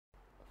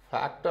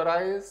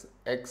Factorize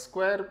x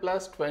square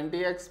plus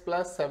 20x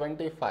plus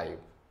 75.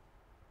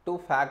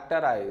 To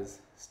factorize,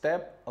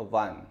 step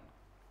 1.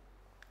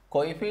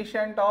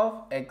 Coefficient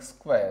of x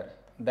square,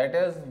 that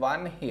is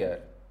 1 here,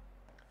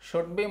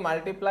 should be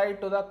multiplied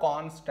to the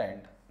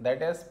constant,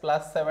 that is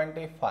plus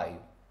 75.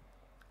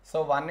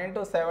 So 1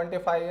 into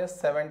 75 is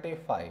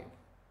 75.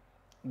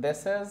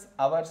 This is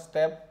our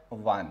step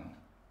 1.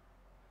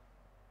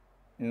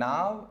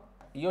 Now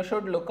you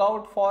should look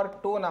out for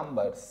two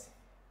numbers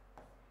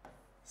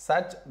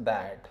such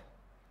that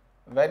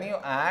when you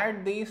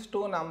add these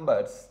two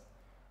numbers,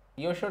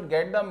 you should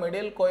get the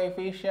middle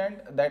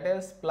coefficient, that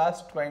is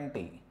plus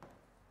 20.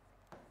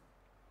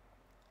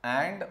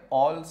 And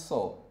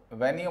also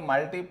when you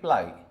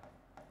multiply,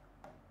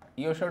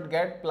 you should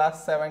get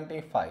plus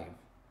 75.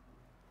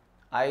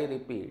 I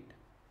repeat.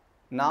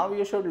 Now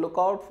you should look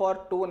out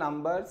for two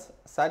numbers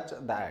such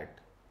that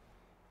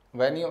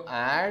when you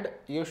add,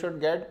 you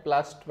should get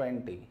plus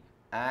 20,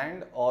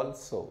 and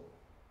also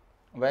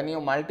when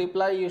you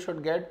multiply, you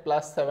should get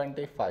plus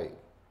 75.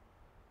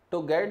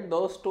 To get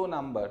those two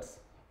numbers,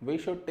 we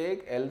should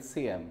take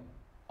LCM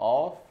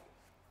of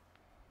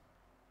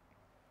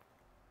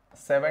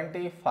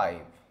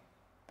 75.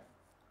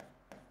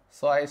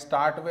 So I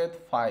start with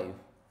 5.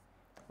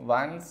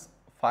 Ones,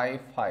 5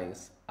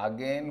 5s,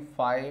 again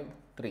 5,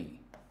 3.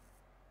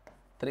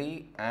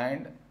 3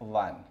 and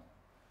 1.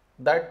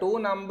 The two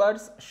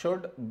numbers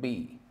should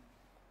be,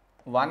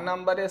 one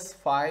number is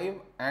 5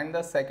 and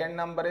the second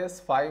number is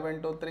 5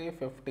 into 3,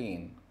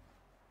 15.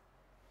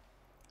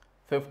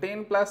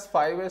 15 plus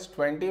 5 is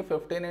 20,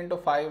 15 into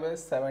 5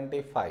 is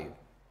 75.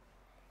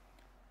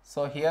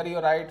 So here you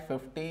write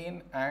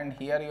 15 and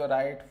here you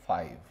write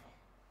 5.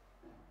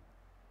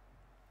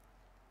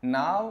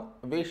 Now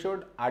we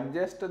should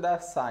adjust the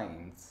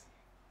signs.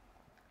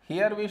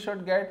 Here we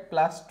should get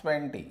plus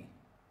 20.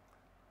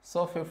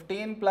 So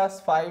 15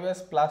 plus 5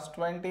 is plus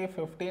 20,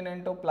 15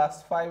 into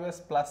plus 5 is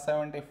plus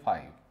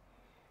 75.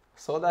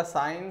 So the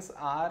signs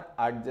are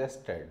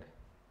adjusted.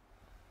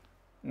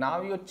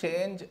 Now you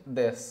change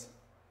this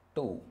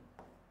to,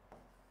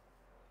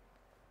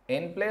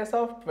 in place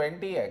of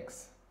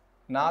 20x,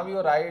 now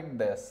you write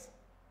this,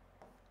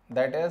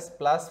 that is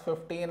plus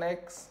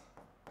 15x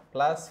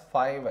plus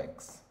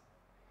 5x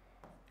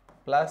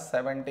plus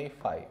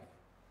 75.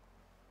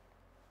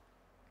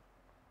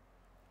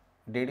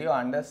 Did you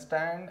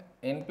understand?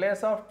 In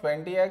place of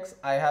 20x,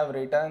 I have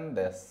written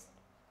this.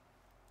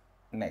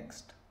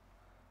 Next.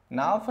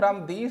 Now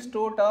from these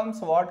two terms,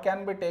 what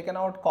can be taken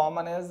out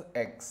common is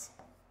x.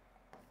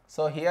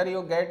 So here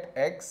you get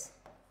x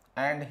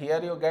and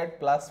here you get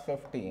plus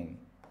 15.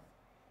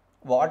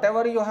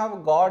 Whatever you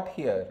have got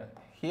here,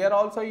 here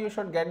also you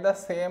should get the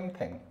same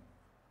thing.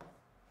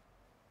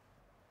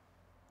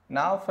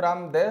 Now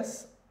from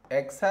this,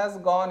 x has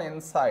gone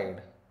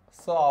inside.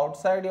 So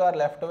outside you are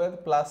left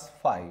with plus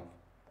 5.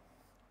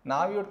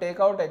 Now you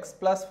take out x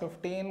plus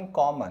 15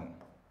 common.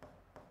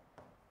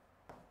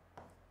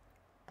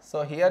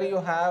 So here you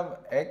have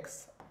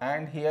x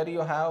and here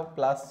you have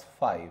plus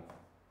 5.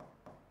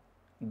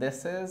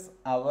 This is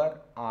our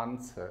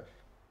answer.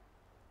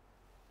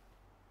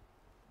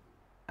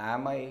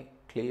 Am I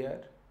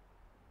clear?